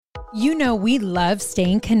You know we love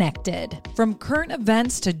staying connected. From current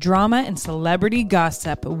events to drama and celebrity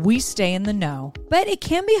gossip, we stay in the know. But it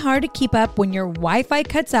can be hard to keep up when your Wi-Fi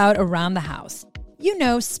cuts out around the house. You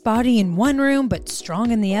know, spotty in one room but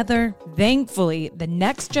strong in the other. Thankfully, the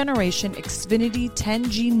next generation Xfinity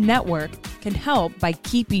 10G network can help by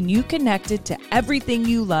keeping you connected to everything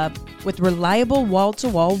you love with reliable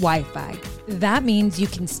wall-to-wall Wi-Fi. That means you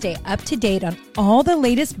can stay up to date on all the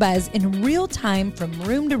latest buzz in real time from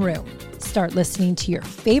room to room. Start listening to your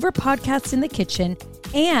favorite podcasts in the kitchen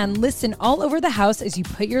and listen all over the house as you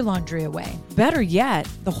put your laundry away. Better yet,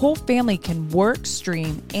 the whole family can work,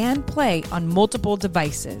 stream, and play on multiple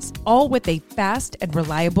devices, all with a fast and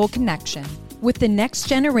reliable connection. With the next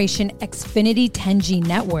generation Xfinity 10G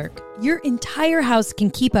network, your entire house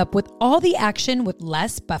can keep up with all the action with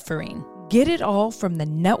less buffering. Get it all from the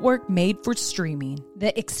network made for streaming.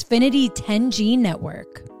 The Xfinity 10G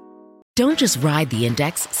network. Don't just ride the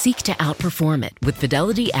index, seek to outperform it with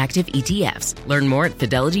Fidelity Active ETFs. Learn more at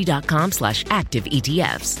fidelity.com/active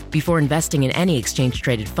ETFs. Before investing in any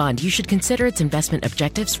exchange-traded fund, you should consider its investment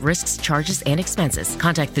objectives, risks, charges, and expenses.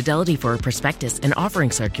 Contact Fidelity for a prospectus, an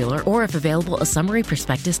offering circular, or if available, a summary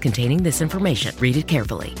prospectus containing this information. Read it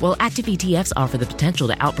carefully. While active ETFs offer the potential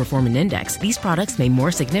to outperform an index, these products may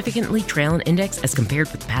more significantly trail an index as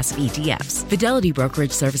compared with passive ETFs. Fidelity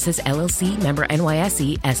Brokerage Services, LLC, member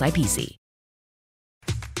NYSE, SIPC.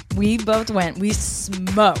 We both went, we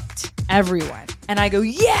smoked everyone. And I go,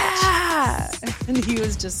 yeah! And he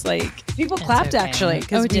was just like, people clapped okay. actually.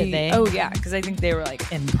 Did they? Oh, yeah, because I think they were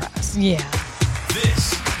like impressed. Yeah.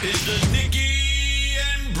 This is the Nikki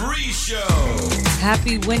and Bree Show.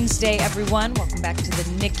 Happy Wednesday, everyone. Welcome back to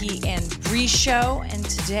the Nikki and Bree Show. And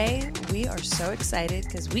today we are so excited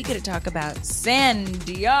because we get to talk about San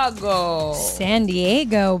Diego. San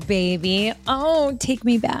Diego, baby. Oh, take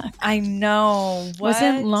me back. I know.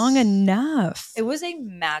 Wasn't long enough. It was a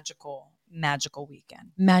magical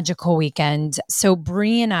weekend. Magical weekend. So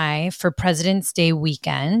Bree and I, for President's Day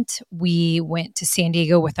weekend, we went to San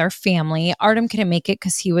Diego with our family. Artem couldn't make it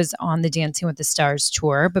because he was on the Dancing with the Stars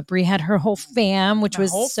tour, but Bree had her whole fam, which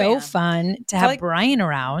was so fun to have Brian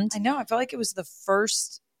around. I know. I felt like it was the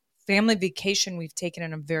first family vacation we've taken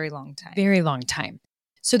in a very long time. Very long time.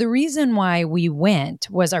 So the reason why we went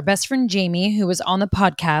was our best friend Jamie, who was on the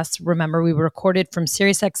podcast. Remember, we recorded from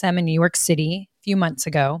SiriusXM in New York City a few months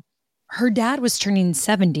ago. Her dad was turning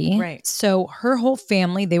 70. Right. So her whole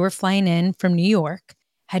family, they were flying in from New York,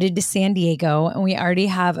 headed to San Diego. And we already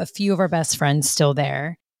have a few of our best friends still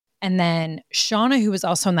there. And then Shauna, who was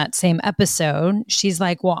also on that same episode, she's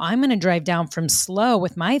like, well, I'm going to drive down from SLO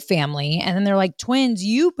with my family. And then they're like, twins,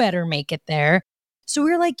 you better make it there. So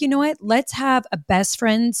we were like, you know what? Let's have a best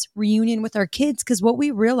friends reunion with our kids. Because what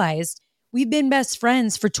we realized, we've been best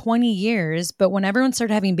friends for 20 years, but when everyone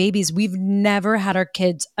started having babies, we've never had our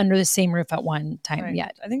kids under the same roof at one time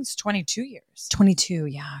yet. I think it's 22 years. 22.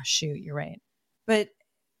 Yeah, shoot, you're right. But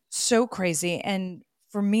so crazy. And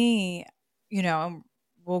for me, you know,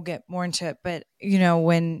 we'll get more into it, but you know,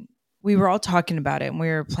 when we were all talking about it and we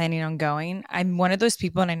were planning on going, I'm one of those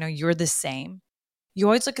people, and I know you're the same. You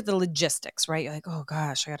always look at the logistics, right? You're like, oh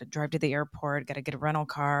gosh, I got to drive to the airport, got to get a rental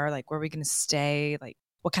car. Like, where are we going to stay? Like,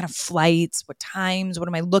 what kind of flights, what times, what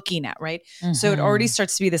am I looking at, right? Mm-hmm. So it already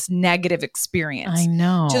starts to be this negative experience. I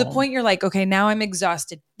know. To the point you're like, okay, now I'm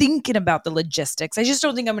exhausted thinking about the logistics. I just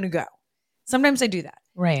don't think I'm going to go. Sometimes I do that.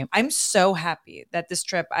 Right. I'm so happy that this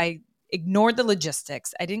trip, I ignored the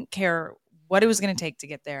logistics. I didn't care what it was going to take to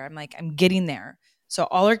get there. I'm like, I'm getting there. So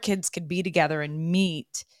all our kids could be together and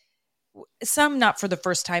meet. Some not for the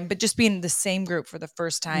first time, but just being in the same group for the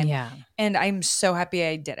first time. Yeah. And I'm so happy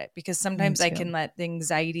I did it, because sometimes I can let the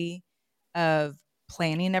anxiety of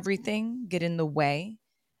planning everything get in the way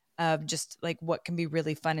of just like what can be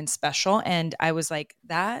really fun and special. And I was like,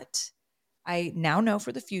 that I now know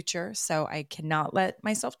for the future. So I cannot let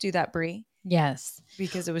myself do that, Bree. Yes.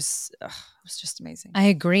 Because it was just amazing. I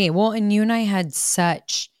agree. Well, and you and I had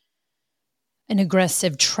such an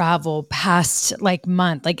aggressive travel past like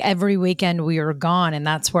month, like every weekend we were gone. And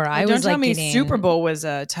that's where I was don't tell like me getting, Super Bowl was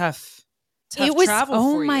a tough it was, travel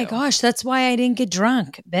oh for my you. gosh. That's why I didn't get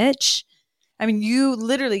drunk, bitch. I mean, you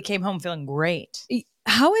literally came home feeling great.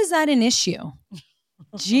 How is that an issue?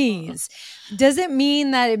 Jeez. Does it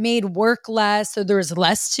mean that it made work less, so there was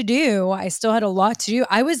less to do? I still had a lot to do.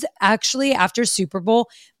 I was actually, after Super Bowl,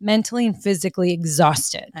 mentally and physically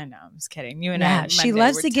exhausted. I know. I'm just kidding. You and I, she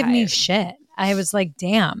loves to give me shit. I was like,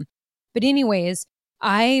 damn. But anyways,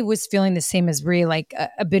 I was feeling the same as Bree, like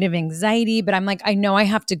a bit of anxiety, but I'm like, I know I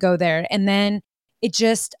have to go there. And then it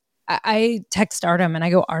just, I text Artem and I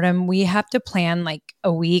go, Artem, we have to plan like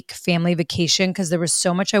a week family vacation because there was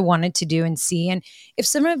so much I wanted to do and see. And if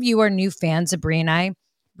some of you are new fans of Brie and I,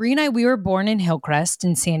 we were born in Hillcrest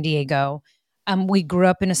in San Diego. We grew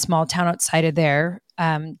up in a small town outside of there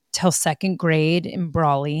till second grade in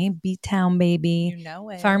Brawley, B-Town, baby. You know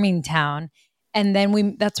it. Farming town. And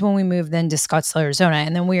then that's when we moved then to Scottsdale, Arizona.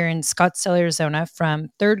 And then we were in Scottsdale, Arizona from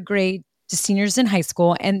third grade to seniors in high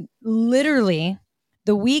school. And literally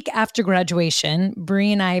the week after graduation,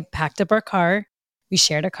 Brie and I packed up our car. We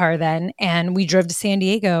shared a car then, and we drove to San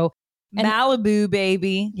Diego. And Malibu,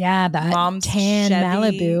 baby. yeah, that Mom's tan Chevy,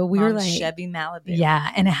 Malibu. We were Mom's like, Chevy Malibu.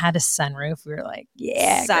 yeah, and it had a sunroof. We were like,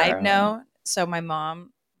 yeah. Side girl. note, so my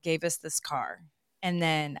mom gave us this car, and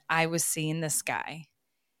then I was seeing this guy,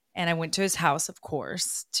 and I went to his house, of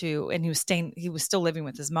course, and he was still living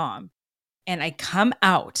with his mom. And I come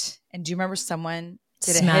out, and do you remember someone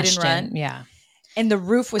did a hit and Smashed run? in. Yeah, And the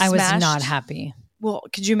roof was I smashed. was not happy. Well,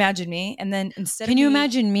 could you imagine me? And then instead Can of you me-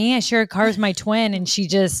 imagine me? I share a car with my twin, and she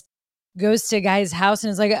just goes to a guy's house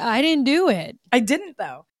and is like, I didn't do it. I didn't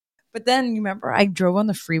though. But then you remember I drove on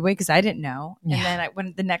the freeway because I didn't know. Yeah. And then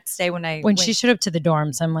when the next day when When she showed up to the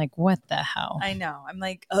dorms, I'm like, what the hell? I know. I'm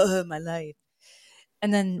like, oh, my life.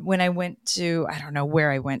 And then when I went to, I don't know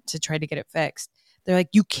where I went to try to get it fixed, they're like,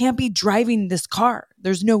 you can't be driving this car.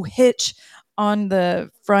 There's no hitch on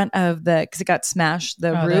the front of because it got smashed,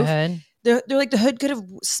 the Oh, roof. hood. They're like, the hood could have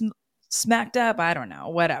smacked up. I don't know,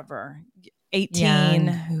 whatever. 18,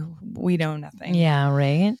 Yeah. we know nothing. Yeah,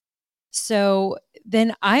 right. So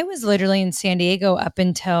then I was literally in San Diego up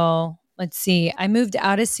until, let's see, I moved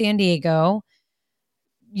out of San Diego,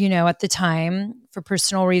 at the time for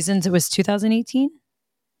personal reasons. It was 2018,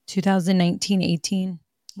 2019, 18.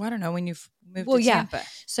 Well, I don't know when you moved Well, to yeah. Tampa.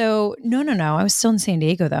 So no. I was still in San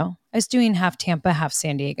Diego though. I was doing half Tampa, half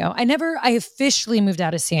San Diego. I officially moved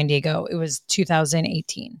out of San Diego. It was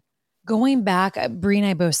 2018. Going back, Brie and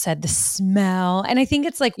I both said the smell. And I think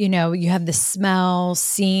it's like, you have the smell,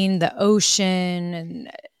 seeing the ocean,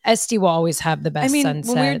 and Esty will always have the best I mean, sunsets.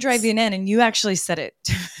 when we were driving in and you actually said it,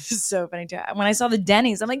 it's so funny too. When I saw the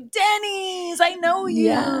Denny's, I'm like, Denny's, I know you.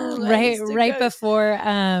 Yeah, I right used to go- before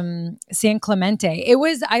San Clemente.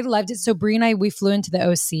 I loved it. So Brie and I, we flew into the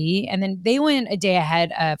OC, and then they went a day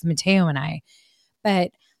ahead of Mateo and I. But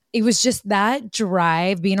it was just that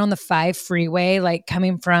drive, being on the 5 freeway, like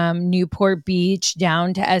coming from Newport Beach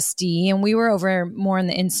down to SD, and we were over more in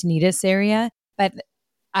the Encinitas area. But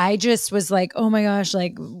I just was like, oh my gosh,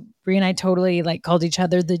 like Brie and I totally like called each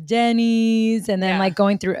other the Denny's. And then Yeah. like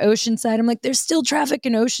going through Oceanside, I'm like, there's still traffic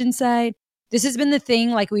in Oceanside. This has been the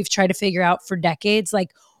thing like we've tried to figure out for decades.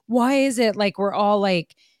 Like, why is it like we're all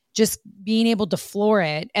like just being able to floor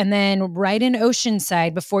it? And then right in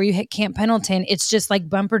Oceanside, before you hit Camp Pendleton, it's just like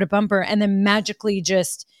bumper to bumper, and then magically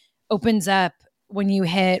just opens up when you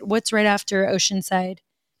hit what's right after Oceanside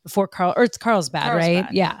before it's Carlsbad, right?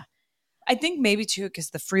 Carlsbad. Yeah. I think maybe too,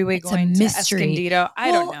 because the freeway It's a going to mystery. Escondido,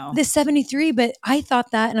 I don't know. The 73, but I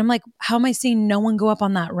thought that, and I'm like, how am I seeing no one go up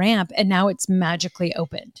on that ramp? And now it's magically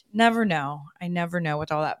opened. Never know. I never know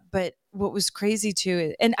with all that. But what was crazy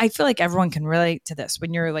too, and I feel like everyone can relate to this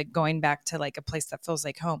when you're like going back to like a place that feels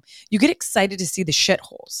like home, you get excited to see the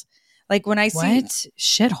shitholes. Like when I see What?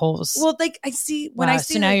 Shitholes. well, like I see when Wow, I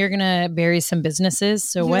see so now like- you're going to bury some businesses.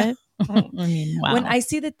 So Yeah. what? I mean, wow. when I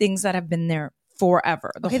see the things that have been there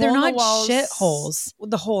forever. The Okay, they're hole in not the walls, shitholes.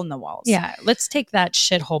 The hole in the walls. Yeah, let's take that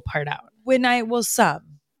shithole part out. When there was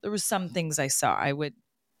some things I saw I would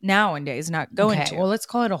nowadays not go into. Well, let's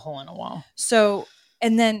call it a hole in a wall. So,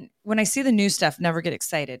 and then when I see the new stuff, never get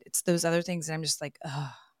excited. It's those other things that I'm just like,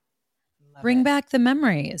 oh, Bring back the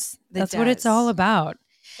memories. It That's what it's does. all about.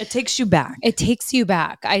 It takes you back. It takes you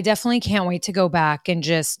back. I definitely can't wait to go back and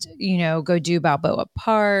just, go do Balboa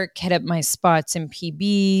Park, hit up my spots in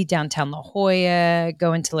PB, downtown La Jolla,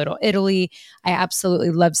 go into Little Italy. I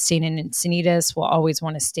absolutely love staying in Encinitas. Will always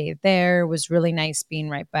want to stay there. It was really nice being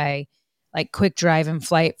right by like quick drive and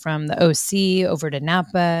flight from the OC over to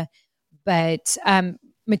Napa. But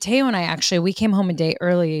Mateo and I we came home a day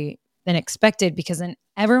early than expected because then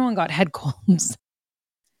everyone got head colds.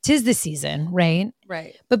 'Tis the season, right?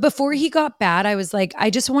 Right. But before he got bad, I was like, I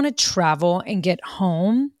just want to travel and get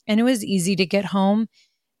home. And it was easy to get home.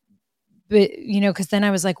 But, because then I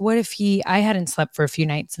was like, what if I hadn't slept for a few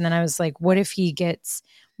nights. And then I was like, what if he gets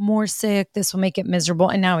more sick? This will make it miserable.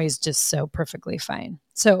 And now he's just so perfectly fine.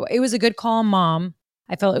 So it was a good call on Mom.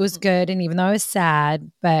 I felt it was good. And even though I was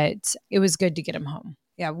sad, but it was good to get him home.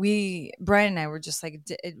 Yeah. Brian and I were just like,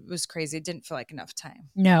 it was crazy. It didn't feel like enough time.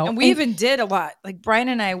 No. And we even did a lot. Like Brian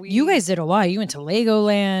and I, you guys did a lot. You went to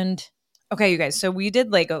Legoland. Okay, you guys. So we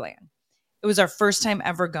did Legoland. It was our first time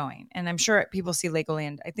ever going. And I'm sure people see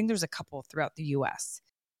Legoland. I think there's a couple throughout the US.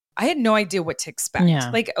 I had no idea what to expect. Yeah.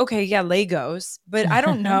 Like, okay, yeah, Legos, but I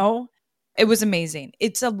don't know. It was amazing.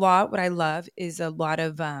 It's a lot. What I love is a lot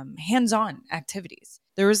of hands-on activities.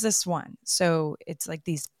 There was this one. So it's like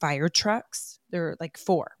these fire trucks. They're like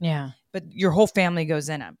 4. Yeah. But your whole family goes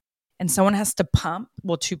in them. And someone has to pump,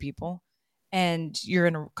 2 people. And you're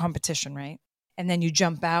in a competition, right? And then you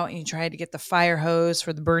jump out and you try to get the fire hose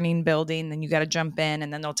for the burning building. Then you got to jump in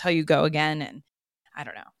and then they'll tell you go again. And I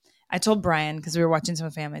don't know. I told Brian, because we were watching some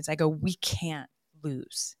families, I go, we can't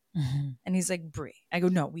lose. Mm-hmm. And he's like, Brie. I go,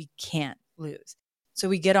 no, we can't lose. So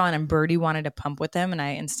we get on and Birdie wanted to pump with him. And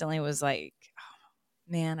I instantly was like, oh,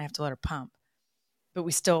 man, I have to let her pump. But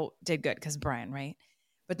we still did good because Brian, right?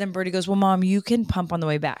 But then Birdie goes, well, Mom, you can pump on the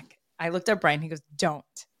way back. I looked at Brian. He goes, don't.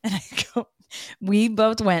 And I go, we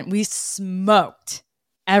both went. We smoked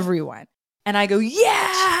everyone. And I go,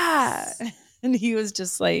 yeah. And he was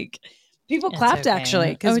just like, people clapped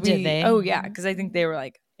actually. Did they? Oh, yeah. Because I think they were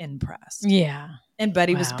like impressed. Yeah. And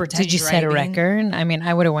Buddy was Wow. pretending. Did you set a record? I mean,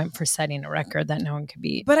 I would have went for setting a record that no one could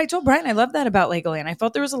beat. But I told Brian, I love that about Legoland. I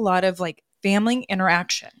felt there was a lot of like family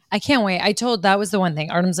interaction. I can't wait. That was the one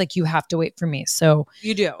thing. Artem's like, you have to wait for me. So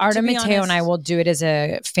You do. Artem, To be Mateo, and I honest. will do it as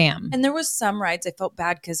a fam. And there was some rides I felt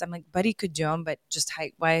bad because I'm like, Buddy could do them, but just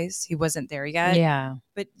height wise, he wasn't there yet. Yeah.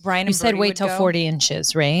 But Brian and You said Brody wait would till go. 40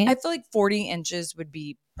 inches, right? I feel like 40 inches would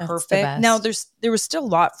be That's the perfect. best. Now there was still a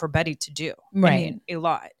lot for Buddy to do. Right. I mean, a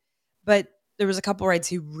lot. But there was a couple rides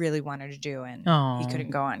he really wanted to do and Oh. he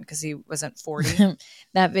couldn't go on because he wasn't 40.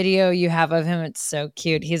 That video you have of him, it's so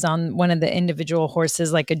cute. He's on one of the individual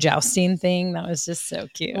horses, like a jousting thing. That was just so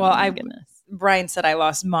cute. Well, Oh my I- goodness. Brian said I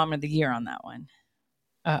lost Mom of the Year on that one.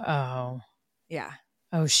 Uh-oh. Yeah.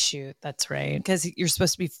 Oh, shoot. That's right. Because you're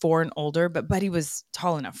supposed to be 4 and older, but Buddy was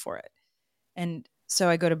tall enough for it. And so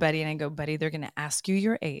I go to Buddy and I go, Buddy, they're going to ask you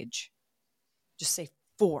your age. Just say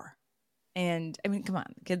 4. And I mean, come on,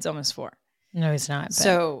 the kid's almost 4. No, he's not. But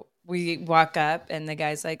So we walk up and the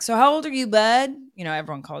guy's like, so how old are you, bud? You know,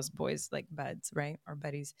 everyone calls boys like buds, right? Or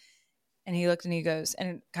buddies. And he looked and he goes, and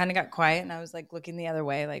it kind of got quiet. And I was like looking the other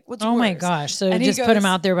way, like, what's oh my yours? gosh. So And he just put him goes-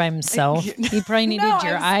 out there by himself. He probably needed No,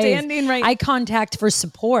 your I'm eyes. standing right. Eye contact for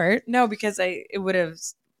support. No, because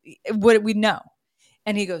we'd know.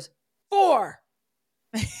 And he goes, 4.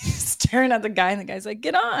 Staring at the guy, and the guy's like,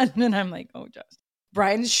 get on. And I'm like, oh, Josh.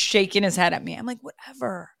 Brian's shaking his head at me. I'm like,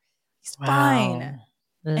 whatever. He's fine.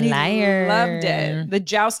 And Liar. he loved it. The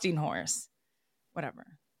jousting horse. Whatever.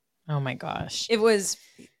 Oh my gosh. It was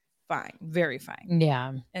fine. Very fine.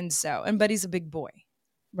 Yeah. And Buddy's a big boy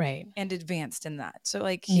Right. and advanced in that. So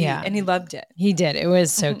like, Yeah. and he loved it. He did. It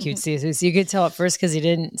was so cute, Cece. So you could tell at first because he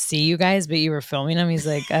didn't see you guys, but you were filming him. He's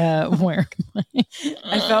like, where am I?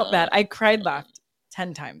 I felt bad. I cried, laughed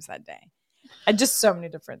 10 times that day. I just so many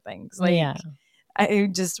different things. Like, yeah. I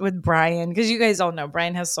just with Brian, because you guys all know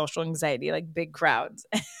Brian has social anxiety, like big crowds.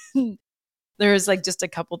 There was like just a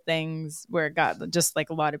couple things where it got just like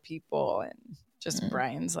a lot of people and just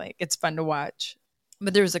Brian's like, it's fun to watch.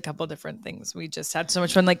 But there was a couple different things. We just had so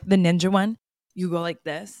much fun. Like the ninja one, you go like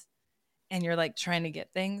this and you're like trying to get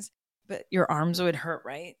things, but your arms would hurt,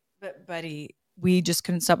 right? But Buddy, we just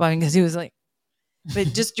couldn't stop laughing because he was like, but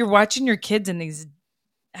just you're watching your kids in these,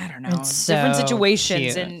 I don't know, It's different so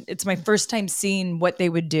situations. cute. And it's my first time seeing what they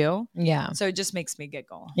would do. Yeah. So it just makes me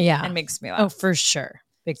giggle. Yeah. And makes me Oh, laugh. for sure.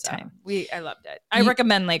 Big So time. I loved it. I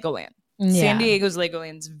recommend Legoland. Yeah. San Diego's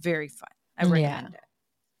Legoland's very fun. I recommend it.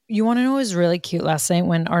 You want to know what was really cute last night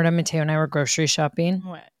when Artem, Mateo, and I were grocery shopping?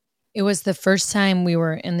 What? It was the first time we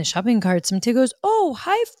were in the shopping carts. Mateo goes, oh,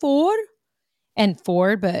 hi, Ford.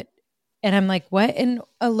 And I'm like, what? And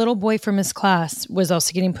a little boy from his class was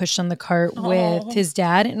also getting pushed on the cart with his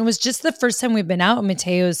dad. And it was just the first time we've been out. And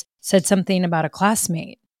Mateo's said something about a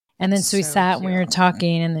classmate. And then so we So sat and we were cute.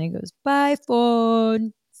 talking. And then he goes, bye, Ford.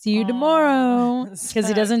 See you tomorrow. that's Because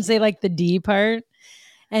he so doesn't say like the D part.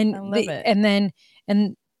 And I love it.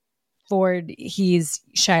 And Ford, he's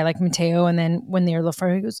shy like Mateo. And then when they're a little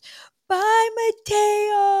far, he goes, bye,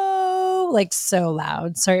 Mateo. Like so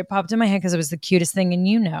loud. Sorry, it popped in my head because it was the cutest thing.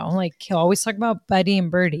 And like he'll always talk about Buddy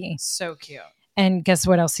and Birdie. So cute. And guess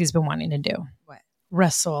what else he's been wanting to do? What?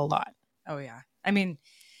 Wrestle a lot. Oh, yeah. I mean,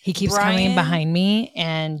 He keeps Brian- coming behind me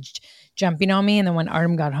and jumping on me. And then when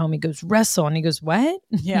Artem got home, he goes, wrestle. And he goes, what?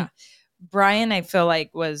 yeah. Brian, I feel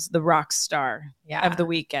like, was the rock star Yeah. of the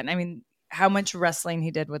weekend. I mean, how much wrestling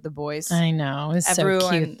he did with the boys. I know. It's so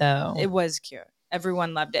Everyone- cute though. It was cute.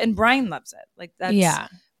 Everyone loved it. And Brian loves it. Like, that's yeah.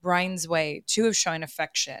 Brian's way, too, of showing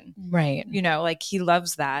affection. Right. You know, like he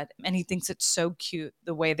loves that. And he thinks it's so cute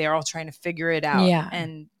the way they're all trying to figure it out. Yeah.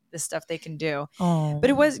 And the stuff they can do. Oh, But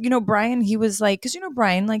it was, Brian, he was like, because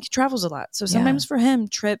Brian, like, he travels a lot. So sometimes for him,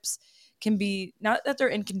 trips can be, not that they're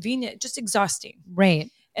inconvenient, just exhausting. right.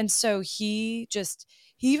 And so he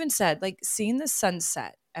even said, like, seeing the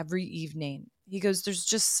sunset every evening, he goes, there's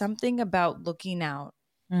just something about looking out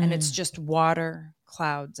and it's just water,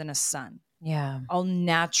 clouds, and a sun, Yeah. all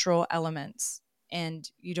natural elements. And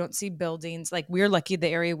you don't see buildings. Like, we're lucky the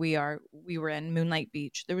area we were in, Moonlight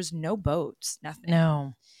Beach. There was no boats, nothing.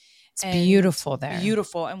 No. It's And beautiful there.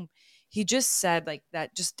 Beautiful. And he just said, like,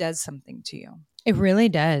 that just does something to you. It really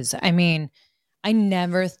does. I mean, I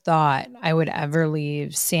never thought I would ever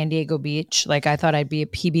leave San Diego Beach. Like, I thought I'd be a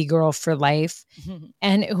PB girl for life.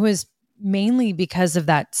 And it was mainly because of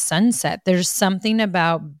that sunset. There's something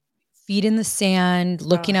about feet in the sand,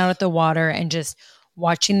 looking out at the water, and just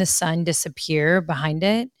watching the sun disappear behind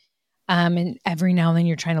it. And every now and then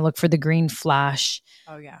you're trying to look for the green flash.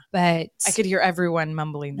 Oh, yeah. But I could hear everyone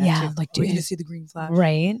mumbling that too. like, do you see the green flash?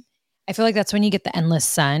 Right. I feel like that's when you get the endless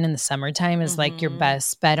sun in the summertime is like your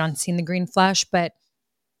best bet on seeing the green flash. But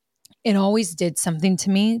it always did something to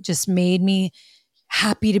me, just made me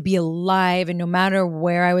happy to be alive. And no matter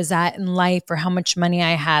where I was at in life or how much money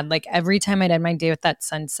I had, like every time I'd end my day with that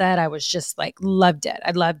sunset, I was just like, loved it.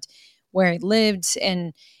 I loved where I lived.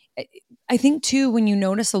 And I think too, when you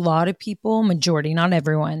notice a lot of people, majority, not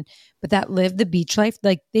everyone, but that live the beach life,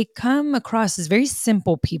 like they come across as very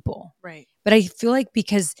simple people. Right. But I feel like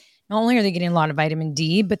because not only are they getting a lot of vitamin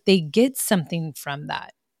D, but they get something from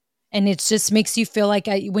that. And it just makes you feel like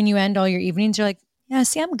when you end all your evenings, you're like, yeah,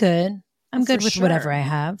 see, I'm good. I'm good with whatever I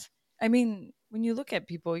have. I mean, when you look at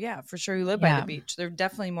people, yeah, for sure, who live by the beach, they're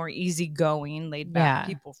definitely more easygoing, laid back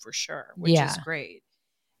people for sure, which is great.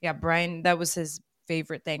 Yeah, Brian, that was his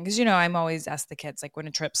favorite thing. Because, I'm always ask the kids, like when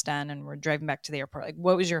a trip's done and we're driving back to the airport, like,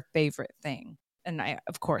 what was your favorite thing? And I,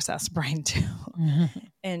 of course, asked Brian too.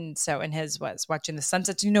 And his was watching the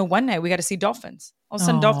sunsets. One night we got to see dolphins. All of a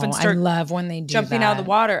sudden, dolphins start I love when they do jumping out of the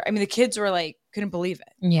water. I mean, the kids were like, couldn't believe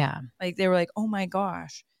it. Yeah. Like they were like, oh my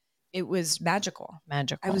gosh. It was magical.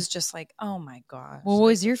 Magical. I was just like, oh my gosh. Well, what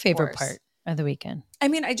was your favorite part of the weekend? I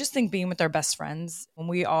mean, I just think being with our best friends, when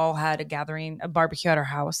we all had a barbecue at our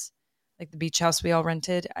house, like the beach house we all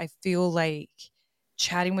rented, I feel like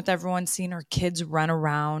chatting with everyone, seeing our kids run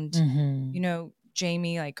around,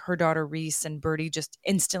 Jamie, like her daughter Reese and Birdie just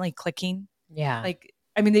instantly clicking. Yeah. Like,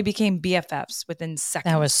 I mean, they became BFFs within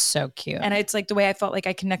seconds. That was so cute. And it's like the way I felt like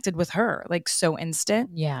I connected with her, like so instant.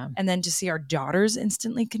 Yeah. And then to see our daughters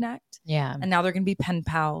instantly connect. Yeah. And now they're going to be pen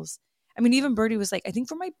pals. I mean, even Birdie was like, I think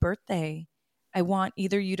for my birthday, I want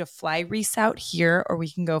either you to fly Reese out here or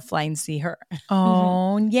we can go fly and see her.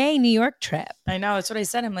 Oh, yay, New York trip. I know. That's what I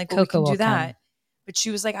said. I'm like, well, we can do that. But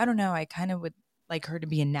she was like, I don't know. I kind of would like her to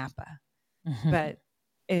be in Napa. But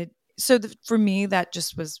for me, that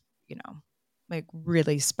just was, like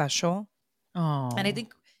really special. Oh. And I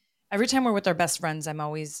think every time we're with our best friends, I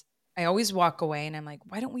always walk away and I'm like,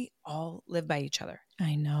 why don't we all live by each other?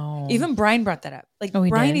 I know. Even Brian brought that up. Like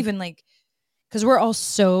Brian even like, because we're all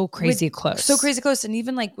so crazy close. So crazy close. And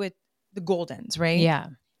even like with the Goldens, right? Yeah.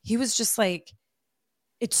 He was just like,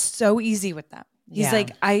 it's so easy with them. He's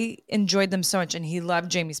like, I enjoyed them so much. And he loved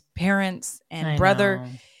Jamie's parents and brother.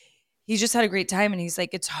 He just had a great time. And he's like,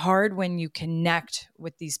 it's hard when you connect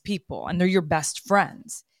with these people and they're your best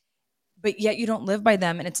friends, but yet you don't live by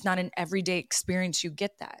them. And it's not an everyday experience. You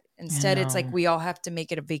get that. Instead, it's like, we all have to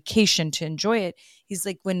make it a vacation to enjoy it. He's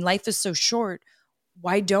like, when life is so short,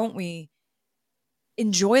 why don't we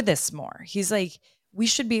enjoy this more? He's like, we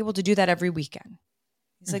should be able to do that every weekend.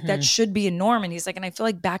 He's like, that should be a norm. And he's like, and I feel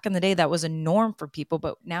like back in the day, that was a norm for people,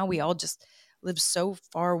 but now we all just live so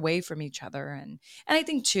far away from each other. And I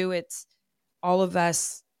think too, it's all of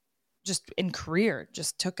us just in career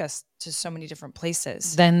just took us to so many different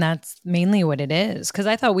places. Then that's mainly what it is. Cause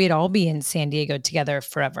I thought we'd all be in San Diego together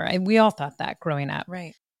forever. We all thought that growing up.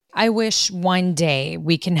 Right. I wish one day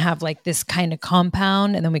we can have like this kind of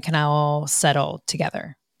compound and then we can all settle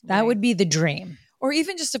together. That would be the dream. Or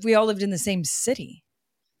even just if we all lived in the same city.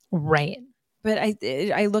 Right. But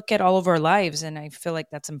I look at all of our lives and I feel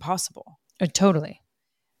like that's impossible. Totally.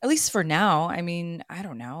 At least for now. I mean, I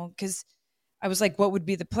don't know. Because I was like, what would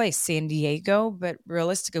be the place? San Diego? But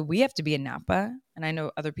realistically, we have to be in Napa. And I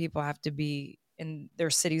know other people have to be in their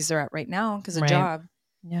cities they're at right now because of job.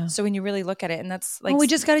 Yeah. So when you really look at it, and that's like, we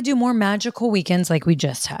just got to do more magical weekends like we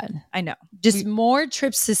just had. I know. Just more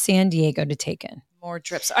trips to San Diego to take in. More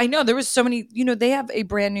trips. I know there was so many, they have a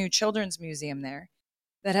brand new children's museum there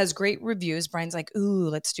that has great reviews. Brian's like, ooh,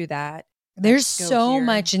 let's do that. There's so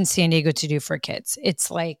much in San Diego to do for kids. It's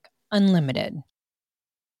like unlimited.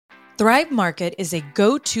 Thrive Market is a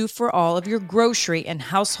go-to for all of your grocery and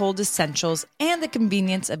household essentials, and the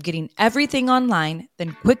convenience of getting everything online,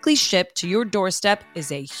 then quickly shipped to your doorstep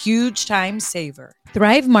is a huge time saver.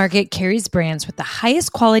 Thrive Market carries brands with the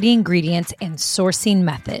highest quality ingredients and sourcing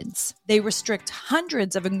methods. They restrict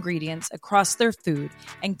hundreds of ingredients across their food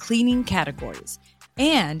and cleaning categories,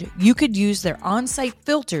 and you could use their on-site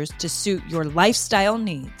filters to suit your lifestyle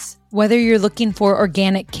needs. Whether you're looking for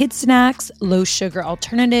organic kid snacks, low sugar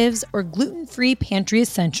alternatives, or gluten-free pantry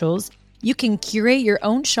essentials, you can curate your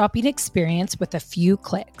own shopping experience with a few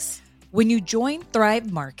clicks. When you join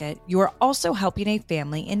Thrive Market, you are also helping a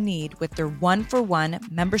family in need with their 1-for-1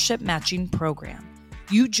 membership matching program.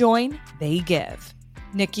 You join, they give.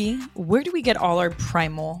 Nikki, where do we get all our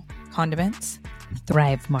primal condiments?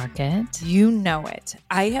 Thrive Market. You know it.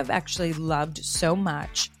 I have actually loved so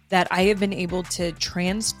much that I have been able to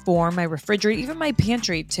transform my refrigerator, even my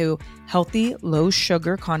pantry, to healthy, low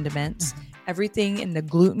sugar condiments. Everything in the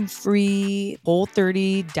gluten-free,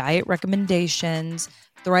 Whole30 diet recommendations.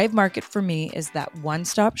 Thrive Market for me is that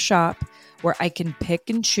one-stop shop where I can pick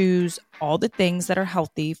and choose all the things that are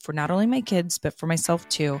healthy for not only my kids, but for myself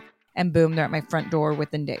too. And boom, they're at my front door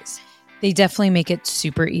within days. They definitely make it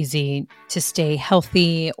super easy to stay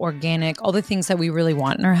healthy, organic, all the things that we really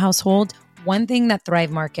want in our household. One thing that Thrive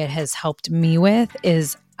Market has helped me with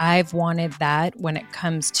is I've wanted that when it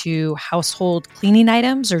comes to household cleaning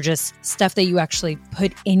items or just stuff that you actually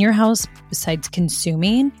put in your house besides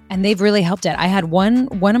consuming. And they've really helped it. I had one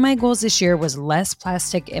of my goals this year was less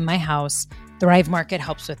plastic in my house. Thrive Market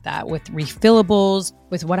helps with that, with refillables,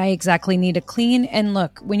 with what I exactly need to clean. And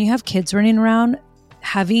look, when you have kids running around,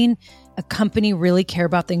 having a company really care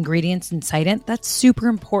about the ingredients inside it, that's super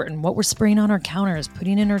important. What we're spraying on our counters,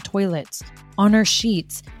 putting in our toilets, on our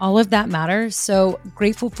sheets, all of that matters. So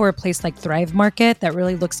grateful for a place like Thrive Market that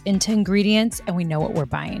really looks into ingredients and we know what we're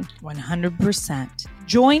buying. 100%.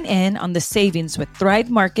 Join in on the savings with Thrive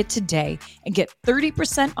Market today and get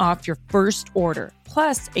 30% off your first order,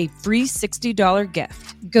 plus a free $60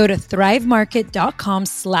 gift. Go to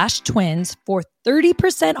thrivemarket.com/twins for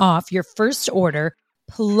 30% off your first order,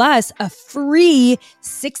 plus a free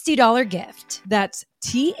 $60 gift. That's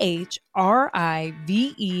THRIVE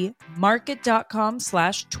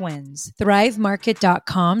market.com/twins.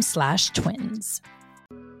 thrivemarket.com/twins.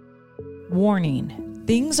 Warning,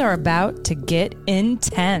 things are about to get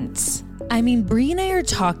intense. I mean, Brie and I are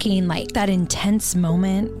talking like that intense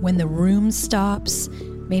moment when the room stops,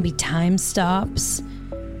 maybe time stops,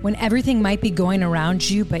 when everything might be going around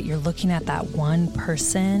you, but you're looking at that one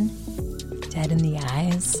person dead in the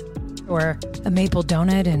eyes, or a maple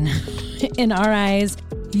donut in our eyes.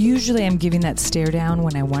 Usually I'm giving that stare down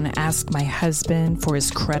when I want to ask my husband for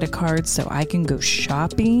his credit card so I can go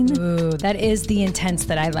shopping. Ooh, that is the intense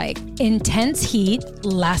that I like. Intense heat,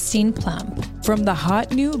 lasting plump. From the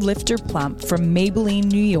hot new Lifter Plump from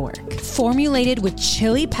Maybelline, New York. Formulated with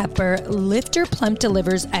chili pepper, Lifter Plump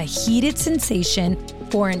delivers a heated sensation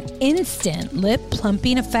for an instant lip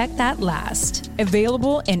plumping effect that lasts.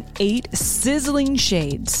 Available in 8 sizzling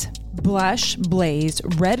shades: Blush, Blaze,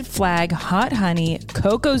 Red Flag, Hot Honey,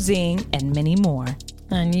 Cocoa Zing, and many more.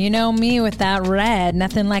 And you know me with that red,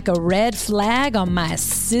 nothing like a red flag on my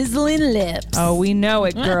sizzling lips. Oh, we know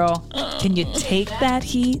it, girl. Can you take that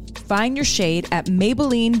heat? Find your shade at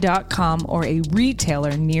Maybelline.com or a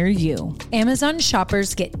retailer near you. Amazon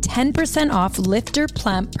shoppers get 10% off Lifter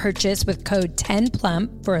Plump purchase with code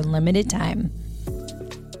 10PLUMP for a limited time.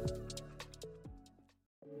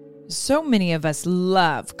 So many of us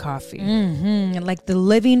love coffee. Like the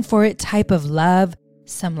living for it type of love.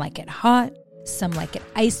 Some like it hot, some like it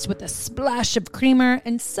iced with a splash of creamer,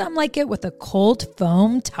 and some like it with a cold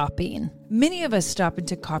foam topping. Many of us stop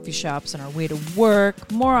into coffee shops on our way to work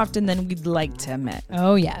more often than we'd like to admit.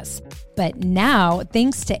 Oh, yes. But now,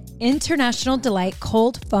 thanks to International Delight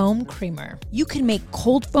Cold Foam Creamer, you can make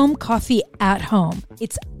cold foam coffee at home.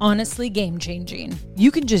 It's honestly game-changing.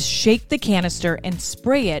 You can just shake the canister and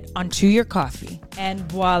spray it onto your coffee. And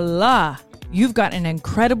voila! You've got an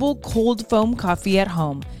incredible cold foam coffee at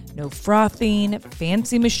home. No frothing,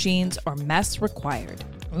 fancy machines, or mess required.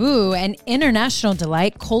 Ooh, and International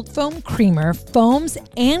Delight Cold Foam Creamer foams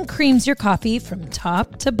and creams your coffee from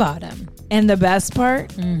top to bottom. And the best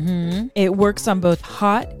part? It works on both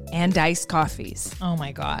hot and iced coffees. Oh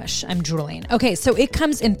my gosh, I'm drooling. Okay, so it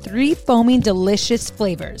comes in 3 foaming delicious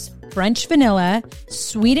flavors: French vanilla,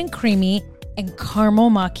 sweet and creamy, and caramel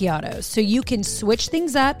macchiatos, so you can switch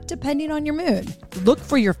things up depending on your mood. Look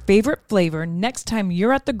for your favorite flavor next time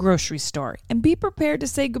you're at the grocery store and be prepared to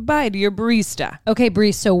say goodbye to your barista. Okay,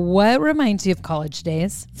 Bree, so what reminds you of college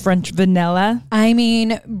days? French vanilla. I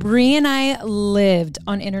mean, Bree and I lived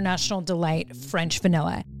on International Delight French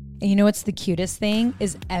vanilla. And you know what's the cutest thing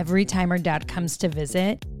is every time our dad comes to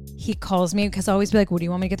visit, he calls me because I always be like, what do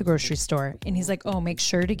you want me to get at the grocery store? And he's like, oh, make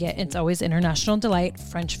sure to get, it's always International Delight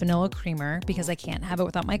French vanilla creamer because I can't have it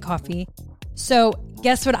without my coffee. So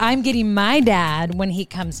guess what I'm getting my dad when he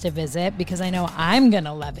comes to visit because I know I'm going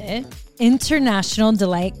to love it. International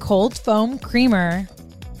Delight Cold Foam Creamer.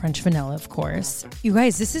 French vanilla, of course. You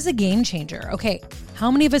guys, this is a game changer. Okay,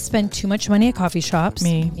 how many of us spend too much money at coffee shops?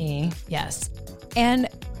 Me, yes. And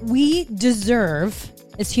we deserve,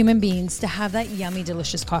 as human beings, to have that yummy,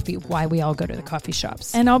 delicious coffee. Why we all go to the coffee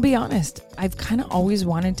shops. And I'll be honest, I've kind of always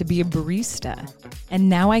wanted to be a barista. And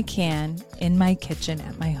now I can in my kitchen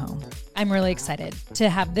at my home. I'm really excited to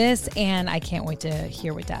have this, and I can't wait to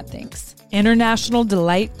hear what Dad thinks. International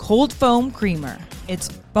Delight Cold Foam Creamer. It's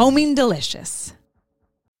foaming delicious.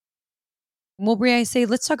 Well, Brie, I say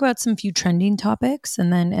let's talk about some few trending topics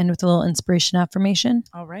and then end with a little inspiration affirmation.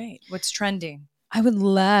 All right. What's trending? I would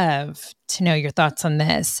love to know your thoughts on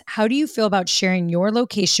this. How do you feel about sharing your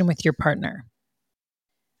location with your partner?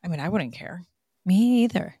 I mean, I wouldn't care. Me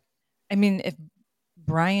either. I mean, if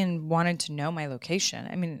Brian wanted to know my location,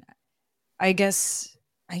 I mean, I guess,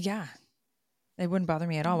 yeah, it wouldn't bother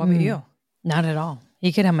me at all. What about you? Not at all.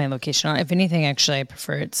 He could have my location. If anything, actually, I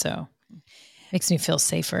prefer it. So makes me feel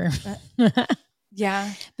safer.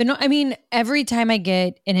 Yeah. But no, I mean, every time I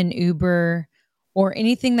get in an Uber or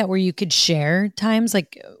anything that where you could share times,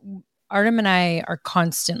 like Artem and I are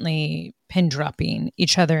constantly pin dropping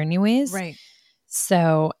each other anyways. Right.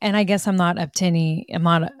 So, and I guess I'm not up to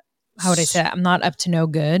no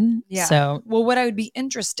good. Yeah. So, well, what I would be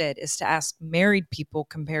interested is to ask married people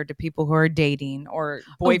compared to people who are dating or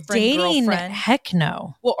boyfriend, girlfriend. Heck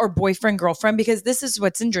no. Well, or boyfriend, girlfriend, because this is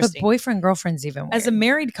what's interesting. But boyfriend, girlfriend's even weird. As a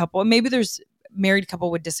married couple, and maybe there's married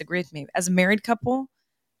couple would disagree with me. As a married couple,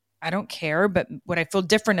 I don't care, but would I feel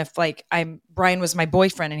different if like Brian was my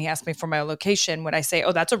boyfriend and he asked me for my location? Would I say,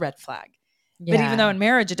 oh, that's a red flag? Yeah. But even though in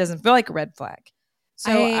marriage, it doesn't feel like a red flag.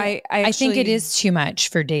 So I think it is too much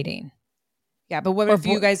for dating. Yeah, but what if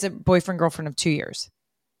you guys are boyfriend, girlfriend of 2 years?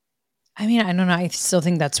 I mean, I don't know. I still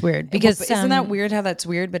think that's weird because isn't that weird how that's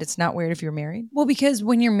weird, but it's not weird if you're married? Well, because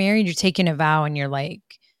when you're married, you're taking a vow and you're like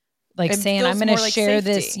saying, I'm going to share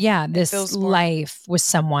this life with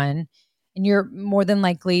someone. And you're more than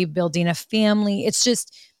likely building a family. It's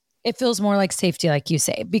just, it feels more like safety, like you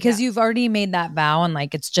say, because you've already made that vow and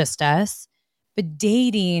like, it's just us. But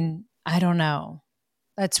dating, I don't know.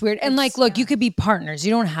 That's weird. And like, look, you could be partners.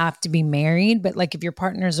 You don't have to be married, but like if you're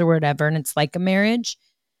partners or whatever, and it's like a marriage,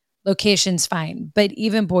 location's fine. But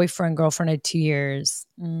even boyfriend, girlfriend of 2 years.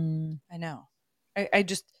 I know. I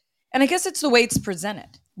just, and I guess it's the way it's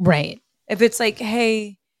presented. Right. If it's like,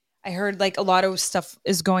 hey, I heard like a lot of stuff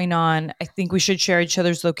is going on. I think we should share each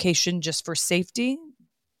other's location just for safety.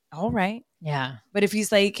 All right. Yeah. But if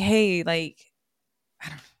he's like, hey, like,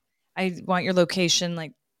 I want your location,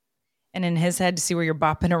 like, and in his head to see where you're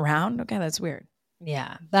bopping around. Okay, that's weird.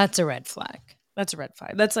 Yeah. That's a red flag. That's a red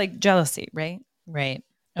flag. That's like jealousy, right? Right.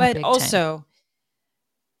 But also,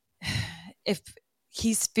 if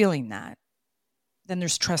he's feeling that, then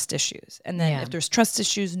there's trust issues. And then if there's trust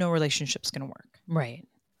issues, no relationship's going to work. Right.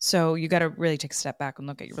 So you got to really take a step back and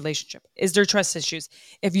look at your relationship. Is there trust issues?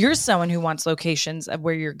 If you're someone who wants locations of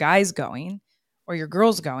where your guy's going or your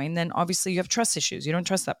girl's going, then obviously you have trust issues. You don't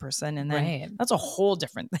trust that person. And then that's a whole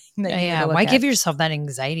different thing. Why give yourself that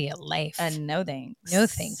anxiety at life? And no thanks. No,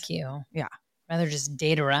 thank you. Yeah. Rather just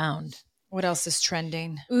date around. What else is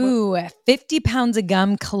trending? Ooh, 50 pounds of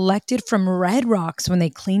gum collected from Red Rocks when they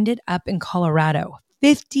cleaned it up in Colorado.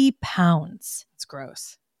 50 pounds. It's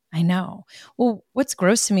gross. I know. Well, what's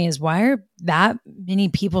gross to me is why are that many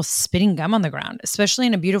people spitting gum on the ground, especially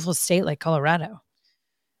in a beautiful state like Colorado?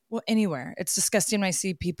 Well, anywhere. It's disgusting when I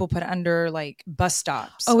see people put under like bus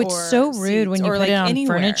stops. Oh, it's so rude when you put it on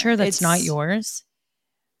furniture that's not yours.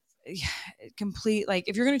 Yeah, complete, like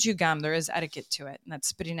if you're going to chew gum, there is etiquette to it, and that's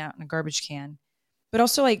spitting out in a garbage can. But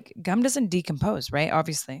also like gum doesn't decompose, right?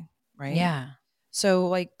 Obviously, right? Yeah. So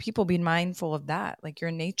like people be mindful of that. Like you're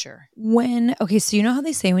in nature. So you know how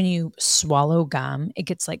they say when you swallow gum, it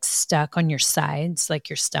gets like stuck on your sides, like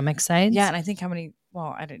your stomach sides? Yeah. And I think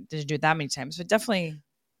I didn't do it that many times, but definitely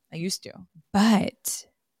I used to. But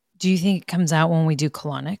do you think it comes out when we do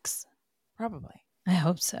colonics? Probably. I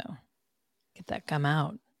hope so. Get that gum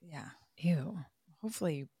out. Yeah. Ew.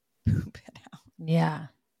 Hopefully you poop it out. Yeah.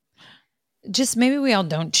 Just maybe we all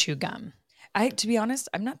don't chew gum. To be honest,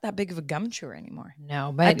 I'm not that big of a gum chewer anymore.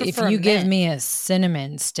 No, but if prefer you give mint. me a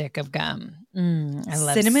cinnamon stick of gum, I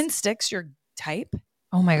love Cinnamon sticks, your type?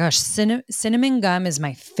 Oh my gosh, cinnamon gum is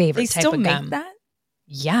my favorite They type still of make gum. that?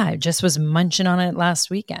 Yeah, I just was munching on it last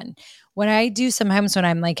weekend. What I do sometimes when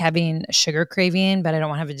I'm like having a sugar craving, but I don't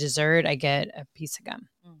want to have a dessert, I get a piece of gum.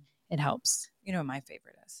 It helps. You know what my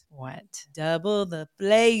favorite is? What? Double the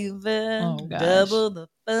flavor, Oh, gosh. double the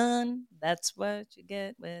fun. That's what you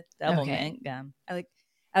get with double Okay. mint gum. I like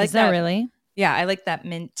Is that really? Yeah, I like that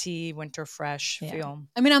minty winter fresh Yeah. feel.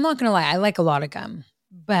 I mean, I'm not gonna lie, I like a lot of gum,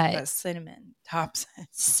 but But cinnamon tops.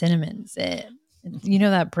 cinnamon's it. You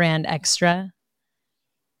know that brand Extra,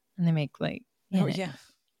 and they make like Oh it. yeah.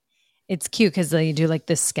 It's cute because they do like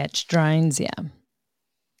the sketch drawings. Yeah.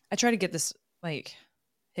 I try to get this like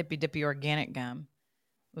hippy dippy organic gum.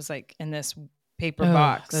 It was like in this paper Ugh,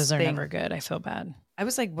 box. those are thing. never good. I feel bad. I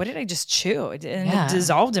was like, what did I just chew? And Yeah. it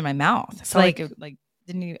dissolved in my mouth. It's It's like like- it,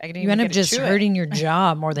 didn't even, I didn't You even end up get to just chew hurting it. your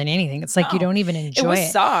jaw more than anything. It's like you No. don't even It enjoy was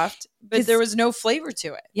it. soft, but 'Cause- there was no flavor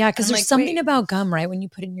to it. Yeah, because I'm there's like, something wait. about gum, right? When you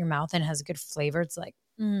put it in your mouth and it has a good flavor, it's like,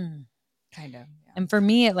 Kind of. Yeah. And for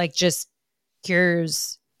me, it like just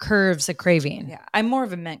curves a craving. Yeah, I'm more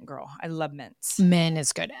of a mint girl. I love mints. Men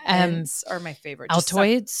is good. Mints are my favorite. Just suck-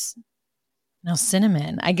 Altoids. No,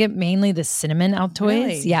 cinnamon. I get mainly the cinnamon Altoids.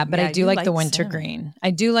 Really? Yeah, but Yeah, I do you like the like wintergreen.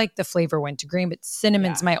 I do like the flavor wintergreen, but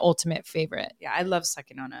cinnamon's Yeah. my ultimate favorite. Yeah, I love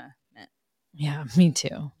sucking on a mint. Yeah, me too.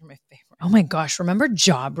 They're my favorite. Oh my gosh, remember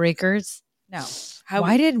Jawbreakers? No.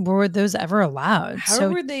 Were those ever allowed? How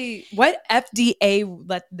were they? What FDA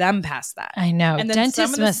let them pass that? I know. And then some Dentists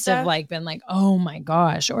of the must have stuff- like been like, oh my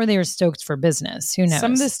gosh, or they were stoked for business. Who knows?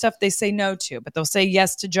 Some of the stuff they say no to, but they'll say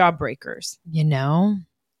yes to Jawbreakers. you know.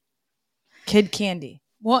 Kid candy.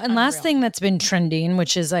 Well, and last Unreal. thing that's been trending,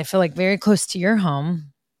 which is I feel like very close to your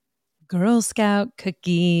home, Girl Scout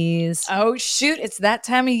cookies. Oh shoot! It's that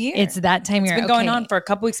time of year. It's that time of It's year. been going Okay. on for a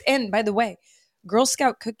couple weeks. And by the way, Girl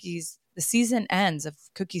Scout cookies. The season ends of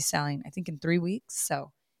cookie selling, I think, in 3 weeks.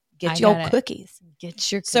 So get I your gotta cookies.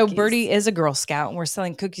 Get your cookies. So Birdie is a Girl Scout, and we're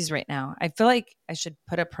selling cookies right now. I feel like I should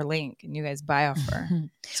put up her link, and you guys buy off her,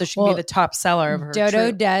 so she can Well, be the top seller of her. Dodo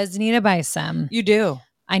troop. does need to buy some. You do.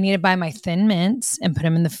 I need to buy my Thin Mints and put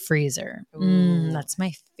them in the freezer. Ooh. That's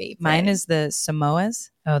my favorite. Mine is the Samoas.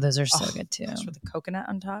 Oh, those are so Oh, good too. Gosh, with the coconut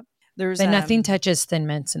on top. There's But nothing touches Thin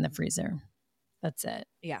Mints in the freezer. That's it.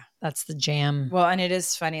 Yeah. That's the jam. Well, and it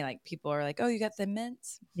is funny. Like people are like, "Oh, you got the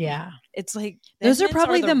mints." Yeah. It's like Those Thin are Mints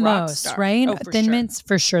probably the rock most, star. right? Oh, for Thin sure. Mints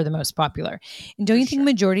for sure the most popular. And don't For you think sure.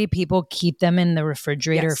 majority of people keep them in the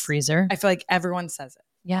refrigerator or Yes. freezer? I feel like everyone says it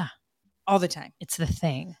Yeah. all the time. It's the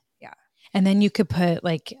thing. Yeah. And then you could put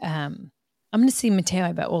like I'm going to see Mateo,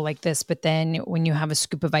 I bet will like this, but then when you have a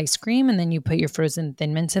scoop of ice cream and then you put your frozen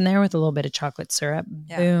Thin Mints in there with a little bit of chocolate syrup,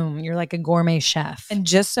 Yeah. boom, you're like a gourmet chef. And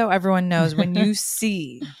just so everyone knows, when you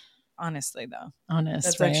see, honestly though, honest,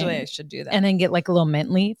 that's right? actually I should do that. And then get like a little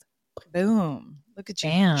mint leaf. boom, look at you,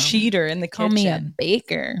 Bam. cheater in the Call kitchen. me a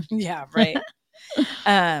baker. Yeah, right.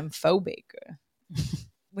 Faux baker.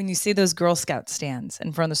 When you see those Girl Scout stands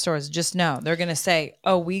in front of the stores, just know they're gonna say,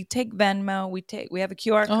 "Oh, we take Venmo. We have a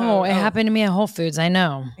QR code." Oh, it happened to me at Whole Foods. I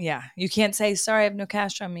know. Yeah, you can't say, "Sorry, I have no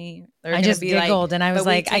cash on me." They're I gonna just be like, giggled and I was "But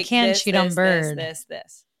we like, I take can't this, cheat on this, Bird.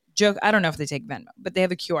 This. Joke. I don't know if they take Venmo, but they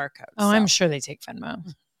have a QR code. Oh, I'm sure they take Venmo.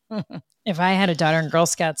 If I had a daughter in Girl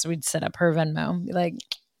Scouts, we'd set up her Venmo. Be like,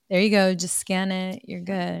 there you go. Just scan it. You're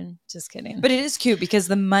good. Just kidding. But it is cute because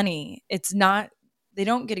the money, it's not, they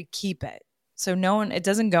don't get to keep it. So no one, it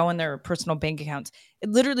doesn't go in their personal bank accounts. It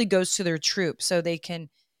literally goes to their troop so they can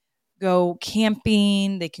go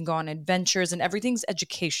camping, they can go on adventures, and everything's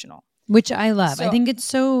educational. Which I love. I So- think it's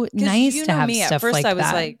so 'Cause nice you to know have me, stuff at first like I was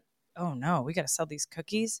that. like, oh no, we got to sell these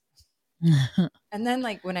cookies. And then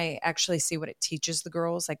like when I actually see what it teaches the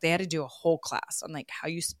girls, like they had to do a whole class on like how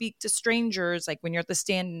you speak to strangers, like when you're at the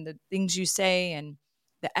stand and the things you say and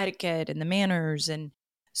the etiquette and the manners. And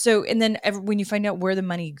so, and then when you find out where the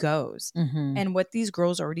money goes Mhm. and what these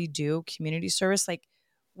girls already do, community service, like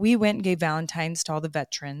we went and gave Valentine's to all the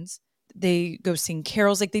veterans. They go sing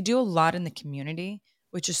carols. Like they do a lot in the community,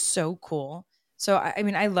 which is so cool. So, I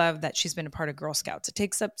mean, I love that she's been a part of Girl Scouts. It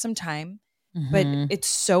takes up some time. But Mhm. it's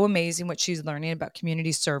so amazing what she's learning about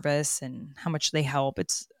community service and how much they help.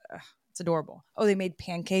 It's adorable. Oh, they made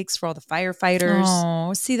pancakes for all the firefighters.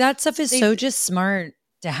 Oh, see, that stuff is They- so just smart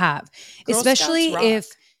to have, Girl especially Scouts rock. if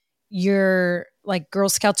you're like Girl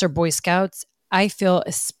Scouts or Boy Scouts. I feel,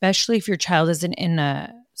 especially if your child isn't in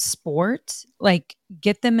a sport, like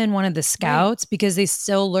get them in one of the scouts because they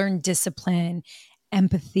still learn discipline,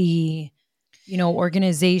 empathy.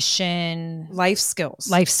 organization, life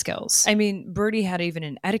skills. I I mean, Birdie had even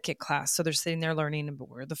an etiquette class. So they're sitting there learning about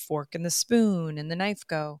where the fork and the spoon and the knife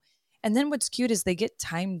go. And then what's cute is they get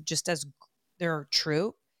time just as they're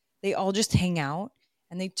troop. They all just hang out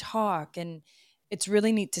and they talk. And it's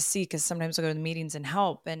really neat to see because sometimes they'll go to the meetings and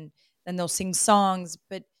help. And then they'll sing songs.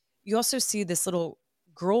 But you also see this little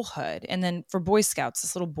girlhood. And then for Boy Scouts,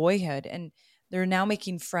 this little boyhood. And they're now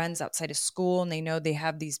making friends outside of school and they know they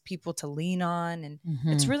have these people to lean on. And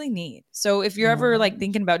it's really neat. So if you're ever like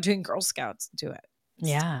thinking about doing Girl Scouts, do it.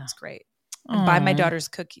 It's great. And buy my daughter's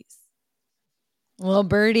cookies. Well,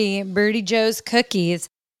 Birdie Joe's cookies.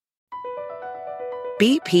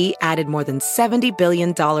 BP added more than $70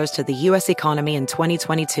 billion to the U.S. economy in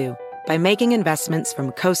 2022 by making investments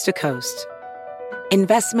from coast to coast.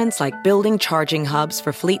 Investments like building charging hubs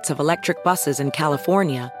for fleets of electric buses in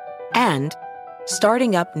California and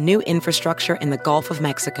starting up new infrastructure in the Gulf of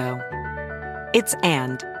Mexico. It's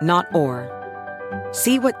and, not or.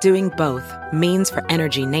 See what doing both means for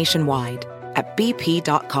energy nationwide at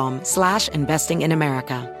bp.com/investing in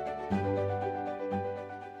America.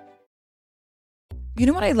 You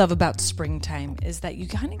know what I love about springtime is that you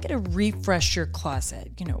kind of get to refresh your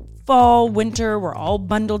closet. Fall, winter, we're all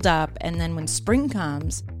bundled up. And then when spring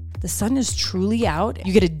comes, the sun is truly out.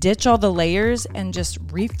 You get to ditch all the layers and just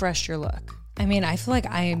refresh your look. I mean, I feel like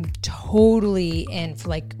I am totally in for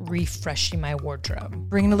like refreshing my wardrobe.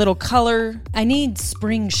 Bringing a little color. I need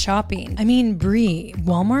spring shopping. I mean, Brie,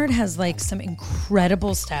 Walmart has like some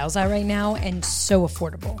incredible styles out right now and so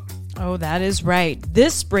affordable. Oh, that is right.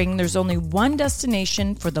 This spring, there's only one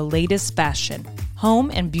destination for the latest fashion.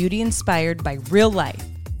 Home and beauty inspired by real life.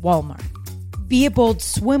 Walmart. Be it bold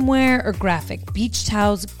swimwear or graphic beach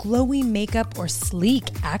towels, glowy makeup or sleek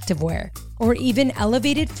activewear, or even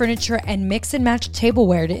elevated furniture and mix and match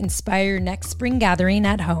tableware to inspire your next spring gathering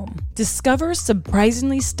at home. Discover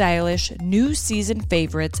surprisingly stylish new season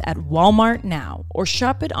favorites at Walmart now or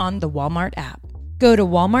shop it on the Walmart app. Go to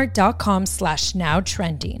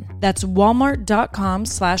walmart.com/nowtrending. That's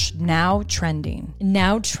walmart.com/nowtrending.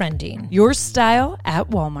 Now trending. Your style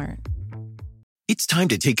at Walmart. It's time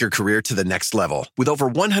to take your career to the next level. With over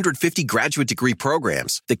 150 graduate degree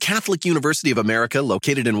programs, the Catholic University of America,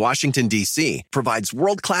 located in Washington, D.C., provides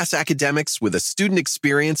world-class academics with a student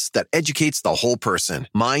experience that educates the whole person,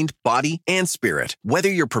 mind, body, and spirit.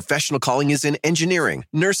 Whether your professional calling is in engineering,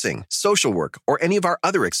 nursing, social work, or any of our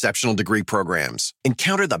other exceptional degree programs,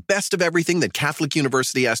 encounter the best of everything that Catholic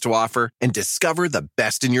University has to offer and discover the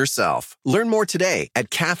best in yourself. Learn more today at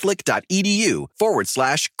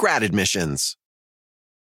catholic.edu/grad admissions.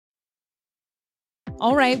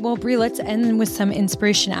 All right. Well, Brie, let's end with some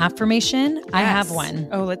inspiration affirmation. Yes. I have one.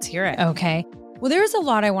 Oh, let's hear it. Okay. Well, there's a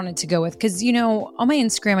lot I wanted to go with because, on my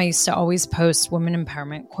Instagram, I used to always post women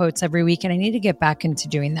empowerment quotes every week, and I need to get back into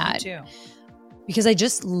doing that. Me too. Because I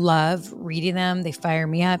just love reading them. They fire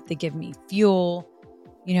me up. They give me fuel,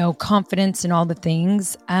 confidence and all the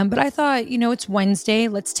things. But I thought, it's Wednesday.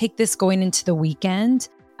 Let's take this going into the weekend.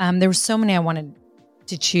 There were so many I wanted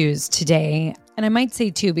to choose today. And I might say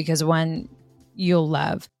two because one you'll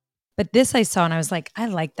love. But this I saw and I was like, I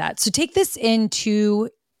like that. So take this into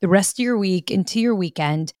the rest of your week, into your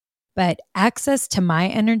weekend. But access to my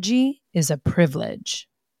energy is a privilege.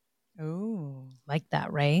 Ooh. Like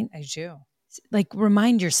that, right? I do. Like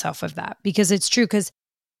remind yourself of that because it's true. Because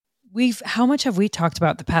how much have we talked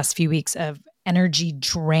about the past few weeks of energy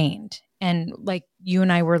drained? And like you and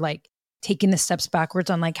I were like taking the steps backwards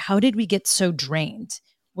on like, how did we get so drained?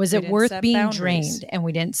 Was it worth being drained? And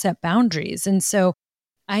we didn't set boundaries. And so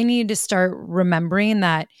I need to start remembering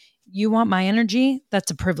that you want my energy.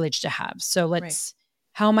 That's a privilege to have. So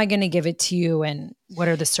how am I going to give it to you? And what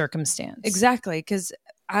are the circumstances? Exactly. Because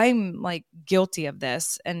I'm like guilty of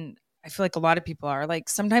this. And I feel like a lot of people are like,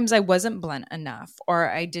 sometimes I wasn't blunt enough or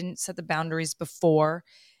I didn't set the boundaries before.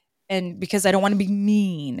 And because I don't want to be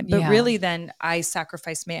mean, but really then I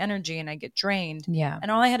sacrifice my energy and I get drained. Yeah. And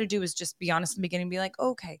all I had to do was just be honest in the beginning and be like,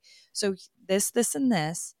 okay, so this, and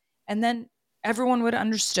this. And then everyone would have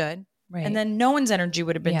understood. Right. And then no one's energy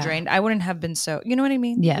would have been drained. I wouldn't have been so, you know what I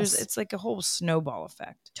mean? Yes. It's like a whole snowball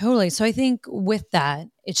effect. Totally. So I think with that,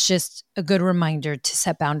 it's just a good reminder to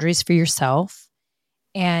set boundaries for yourself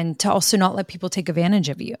and to also not let people take advantage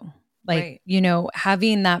of you. Like,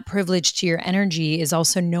 having that privilege to your energy is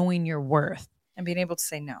also knowing your worth. And being able to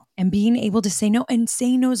say no. And being able to say no. And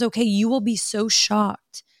saying no is okay. You will be so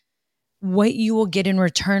shocked what you will get in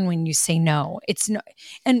return when you say no. It's not.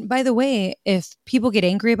 And by the way, if people get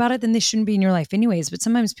angry about it, then they shouldn't be in your life anyways. But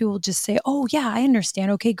sometimes people just say, oh yeah, I understand.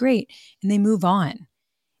 Okay, great. And they move on.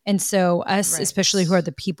 And so us, especially who are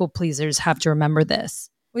the people pleasers, have to remember this.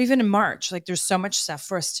 Well, even in March, like there's so much stuff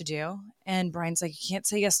for us to do. And Brian's like, you can't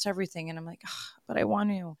say yes to everything. And I'm like, but I want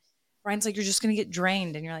to. Brian's like, you're just going to get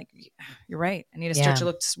drained. And you're like, you're right. I need to start to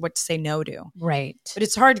look to what to say no to. Right. But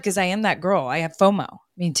it's hard because I am that girl. I have FOMO.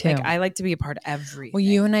 Me too. Like I like to be a part of everything. Well,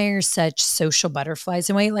 you and I are such social butterflies.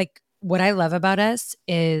 And like what I love about us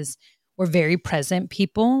is we're very present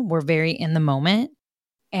people. We're very in the moment.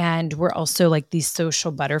 And we're also like these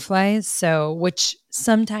social butterflies. So, which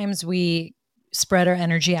sometimes we spread our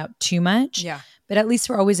energy out too much. Yeah. But at least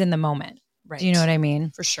we're always in the moment. Right. Do you know what I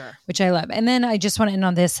mean? For sure. Which I love. And then I just want to end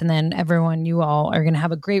on this. And then everyone, you all are going to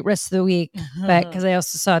have a great rest of the week. But because I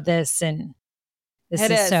also saw this and this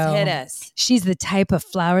hit is us. She's the type of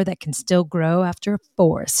flower that can still grow after a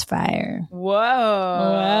forest fire.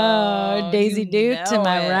 Whoa. Daisy Duke to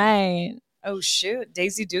my right. Oh, shoot.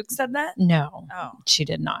 Daisy Duke said that? No. Oh. She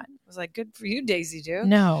did not. I was like, good for you, Daisy Duke.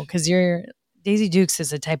 No, because Daisy Dukes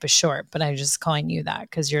is a type of short, but I'm just calling you that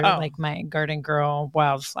because you're like my garden girl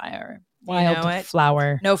wildflower.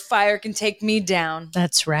 Wildflower. No fire can take me down.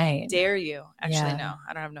 That's right. Dare you. Actually, no.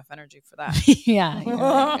 I don't have enough energy for that. Yeah.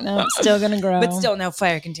 Right. No, it's still going to grow. But still, no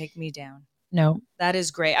fire can take me down. No. That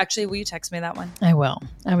is great. Actually, will you text me that one? I will.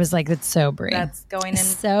 I was like, that's so Brie. That's going in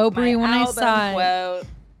so Brie when I saw it.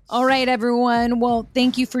 All right, everyone. Well,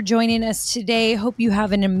 thank you for joining us today. Hope you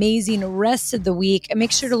have an amazing rest of the week. And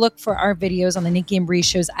make sure to look for our videos on the Nikki and Brie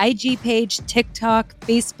Show's IG page, TikTok,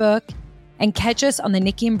 Facebook, and catch us on the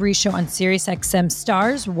Nikki and Brie Show on SiriusXM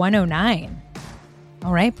Stars 109.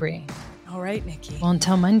 All right, Brie. All right, Nikki. Well,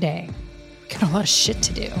 until Monday, we got a lot of shit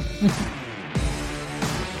to do.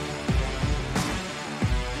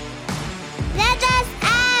 Let us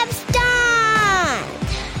have start.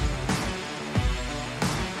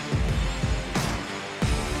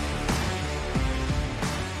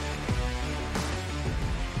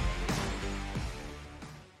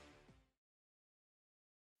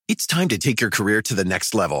 It's time to take your career to the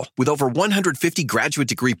next level. With over 150 graduate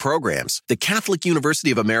degree programs, the Catholic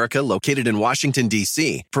University of America, located in Washington,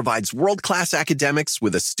 D.C., provides world-class academics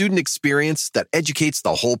with a student experience that educates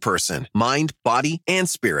the whole person, mind, body, and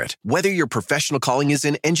spirit. Whether your professional calling is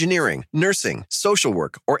in engineering, nursing, social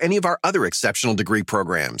work, or any of our other exceptional degree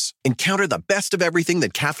programs, encounter the best of everything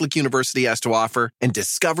that Catholic University has to offer and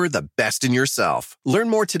discover the best in yourself. Learn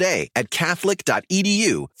more today at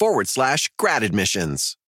catholic.edu/grad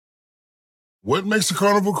admissions. What makes a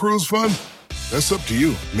Carnival cruise fun? That's up to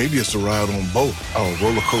you. Maybe it's a ride on boat, or a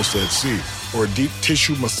roller coaster at sea, or a deep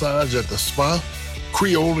tissue massage at the spa,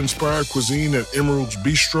 Creole-inspired cuisine at Emerald's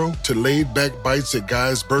Bistro to laid-back bites at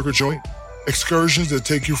Guy's Burger Joint, excursions that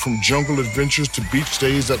take you from jungle adventures to beach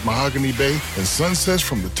stays at Mahogany Bay, and sunsets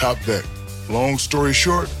from the top deck. Long story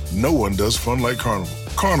short, no one does fun like Carnival.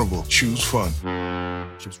 Carnival, choose fun.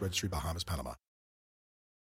 Ships Registry, Bahamas, Panama.